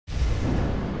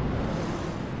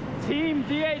Team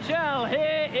DHL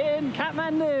here in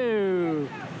Kathmandu.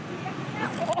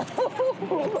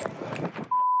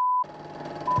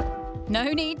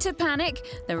 No need to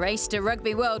panic. The race to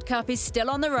Rugby World Cup is still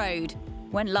on the road.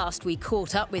 When last we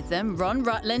caught up with them, Ron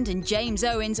Rutland and James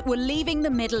Owens were leaving the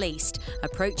Middle East,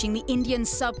 approaching the Indian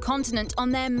subcontinent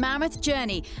on their mammoth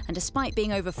journey. And despite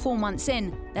being over 4 months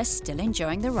in, they're still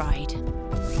enjoying the ride.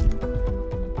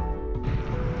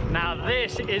 Now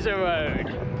this is a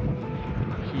road.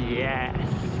 Yes.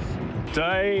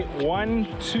 Day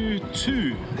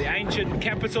 122, the ancient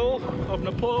capital of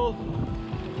Nepal.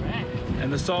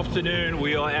 And this afternoon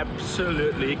we are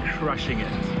absolutely crushing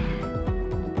it.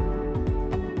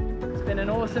 It's been an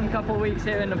awesome couple of weeks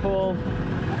here in Nepal.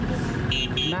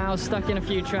 Now stuck in a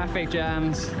few traffic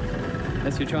jams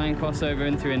as we try and cross over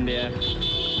into India.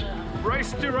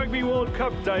 Race to Rugby World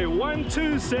Cup day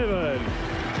 127.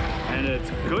 And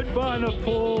it's goodbye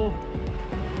Nepal.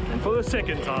 And for the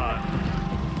second time,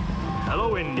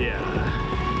 hello India.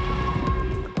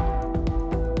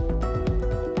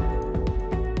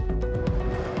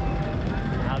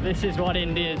 This is what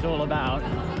India is all about.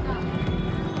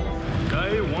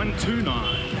 Day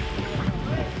 129.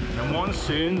 The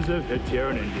monsoons have hit here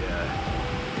in India.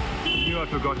 I knew I'd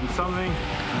forgotten something,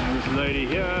 and this lady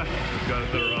here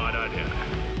got the right idea.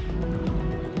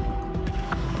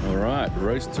 All right,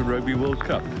 race to Rugby World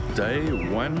Cup, day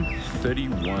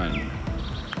 131.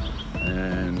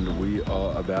 And we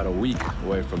are about a week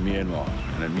away from Myanmar,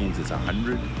 and it means it's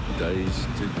 100 days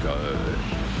to go.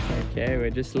 Okay, we're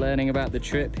just learning about the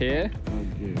trip here,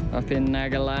 up in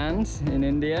Nagaland in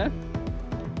India.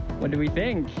 What do we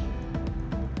think?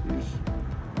 It's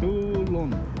too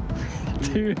long.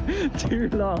 too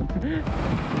long.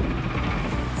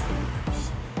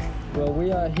 Well,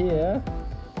 we are here.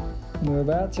 We're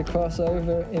about to cross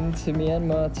over into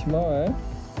Myanmar tomorrow.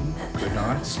 Good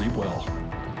night, sleep well.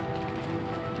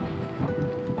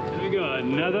 There we go,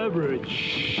 another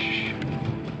bridge.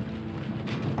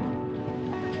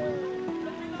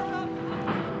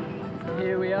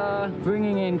 Here we are,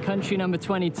 bringing in country number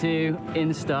 22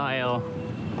 in style.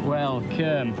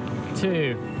 Welcome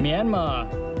to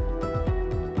Myanmar.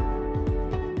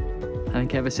 I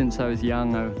think ever since I was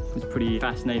young, I was pretty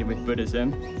fascinated with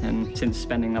Buddhism. And since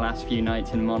spending the last few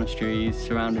nights in monasteries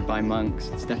surrounded by monks,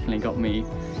 it's definitely got me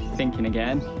thinking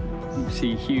again. You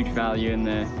see huge value in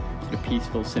the sort of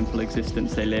peaceful, simple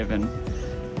existence they live in.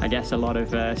 I guess a lot of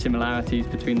similarities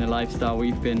between the lifestyle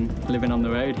we've been living on the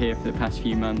road here for the past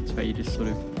few months, where you're just sort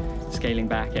of scaling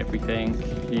back everything,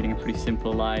 leading a pretty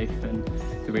simple life, and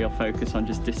the real focus on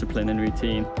just discipline and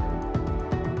routine.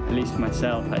 At least for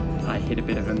myself, I hit a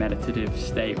bit of a meditative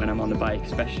state when I'm on the bike,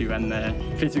 especially when the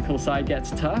physical side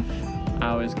gets tough.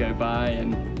 Hours go by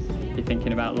and you're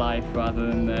thinking about life rather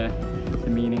than the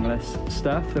meaningless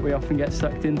stuff that we often get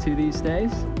sucked into these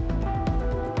days.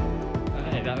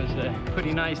 That was a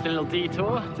pretty nice little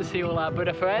detour to see all our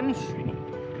Buddha friends.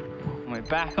 And we're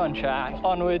back on track,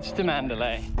 onwards to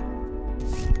Mandalay.